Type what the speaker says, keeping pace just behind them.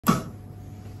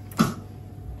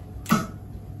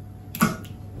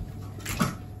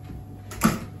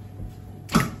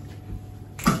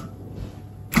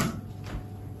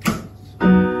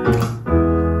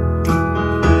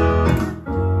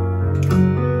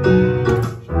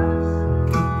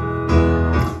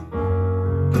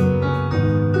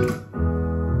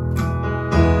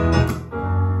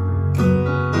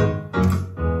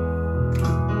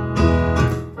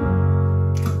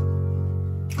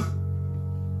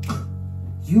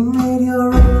You made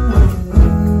your own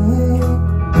way.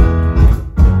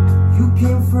 You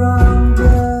came from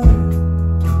dirt.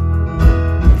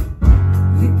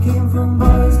 You came from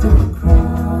boys don't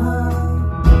cry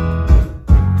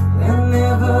and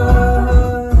never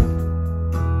hurt.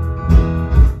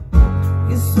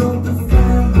 You sold the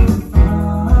family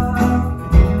farm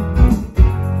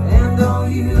and all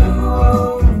you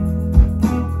owe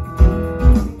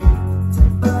to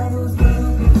buy those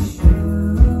baby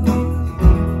shoes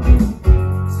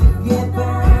to get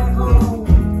back home.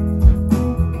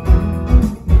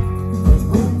 But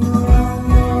when you're on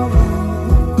your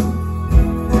own,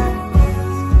 that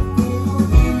means it'll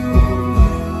be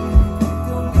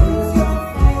don't lose your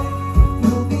faith,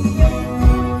 you'll be on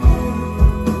your own.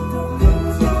 Don't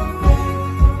lose your faith,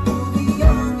 you'll be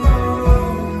on your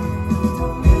own.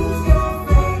 Don't lose your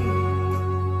faith.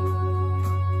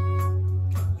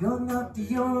 You're not the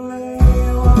only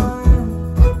one.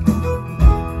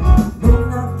 You're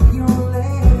not the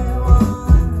only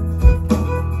one.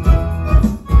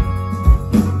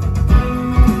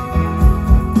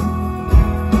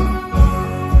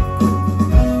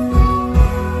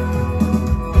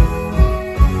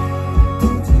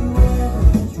 Don't you ever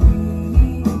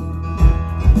dream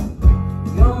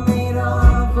you're made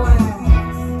of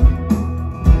glass,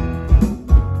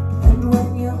 and when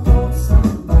you hold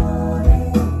somebody,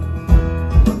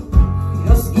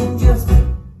 your skin just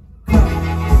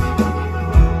cracks.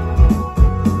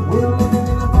 We're living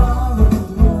in a borrowed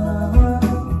world.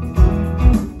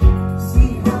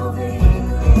 See how they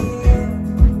live,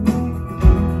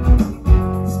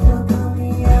 stuck on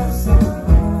the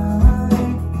outside,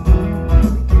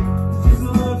 just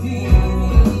looking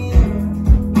in.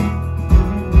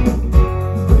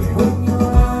 But when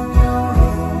you're on your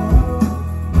own,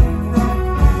 that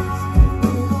means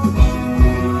it'll be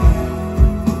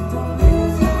don't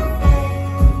lose your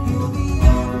faith, you'll be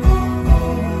on your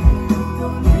own.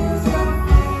 Don't lose your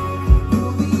faith,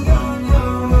 you'll be on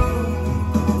your own.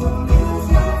 Don't lose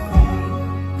your faith.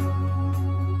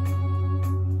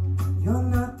 You're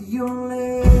not the only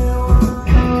one.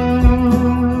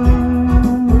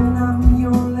 You're not the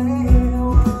only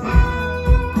one.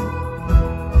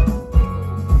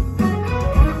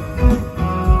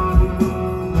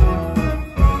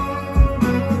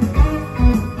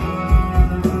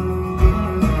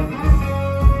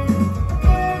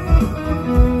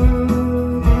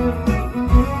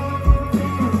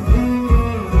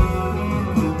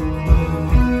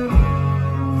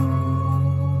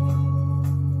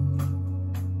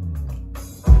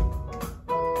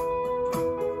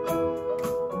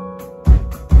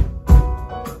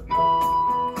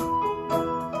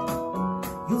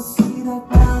 You'll see that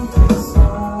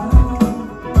mountainside.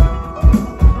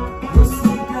 You'll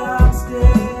see dark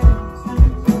stairs.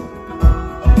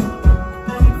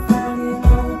 You find an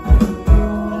open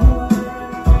door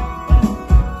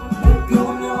that go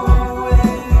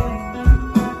nowhere.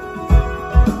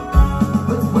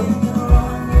 But when you're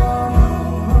on your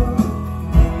own,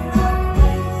 that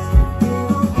place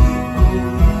it'll be.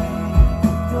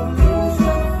 Don't lose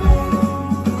your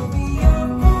faith, you'll be on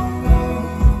your own.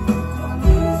 Don't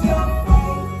lose your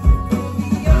faith, you'll be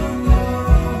on your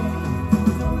own.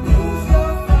 Don't lose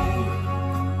your faith.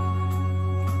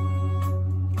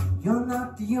 You're not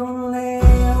the only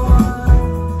one.